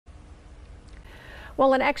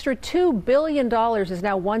Well, an extra $2 billion is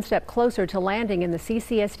now one step closer to landing in the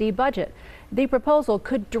CCSD budget. The proposal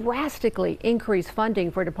could drastically increase funding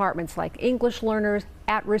for departments like English learners,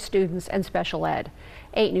 at-risk students, and special ed.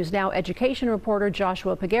 8 News Now education reporter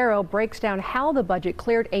Joshua Peguero breaks down how the budget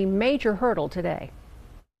cleared a major hurdle today.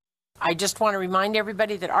 I just want to remind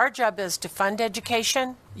everybody that our job is to fund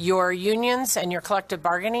education. Your unions and your collective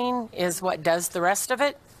bargaining is what does the rest of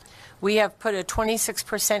it. We have put a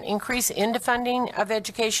 26% increase into funding of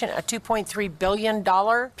education, a $2.3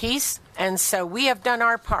 billion piece, and so we have done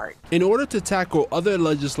our part. In order to tackle other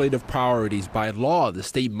legislative priorities by law, the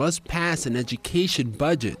state must pass an education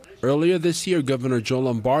budget. Earlier this year, Governor Joe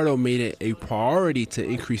Lombardo made it a priority to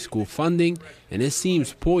increase school funding, and it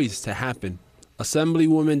seems poised to happen.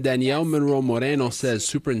 Assemblywoman Danielle Monroe Moreno says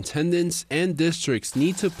superintendents and districts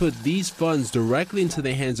need to put these funds directly into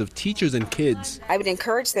the hands of teachers and kids. I would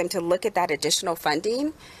encourage them to look at that additional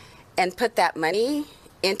funding and put that money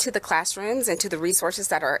into the classrooms, into the resources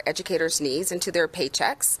that our educators need, into their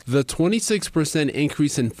paychecks. The 26%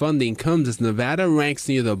 increase in funding comes as Nevada ranks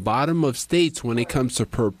near the bottom of states when it comes to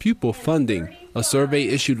per pupil funding. A survey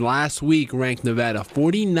issued last week ranked Nevada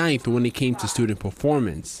 49th when it came to student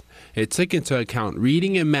performance. It took into account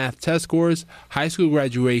reading and math test scores, high school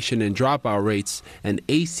graduation and dropout rates, and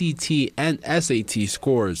ACT and SAT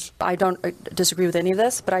scores. I don't disagree with any of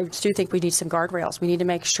this, but I do think we need some guardrails. We need to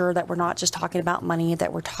make sure that we're not just talking about money,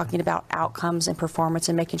 that we're talking about outcomes and performance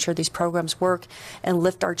and making sure these programs work and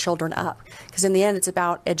lift our children up. Because in the end, it's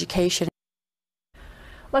about education.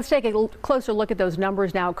 Let's take a closer look at those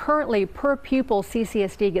numbers now. Currently, per pupil,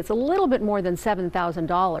 CCSD gets a little bit more than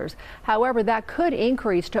 $7,000. However, that could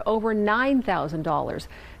increase to over $9,000.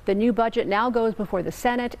 The new budget now goes before the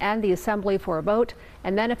Senate and the Assembly for a vote,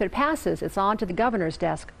 and then if it passes, it's on to the governor's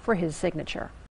desk for his signature.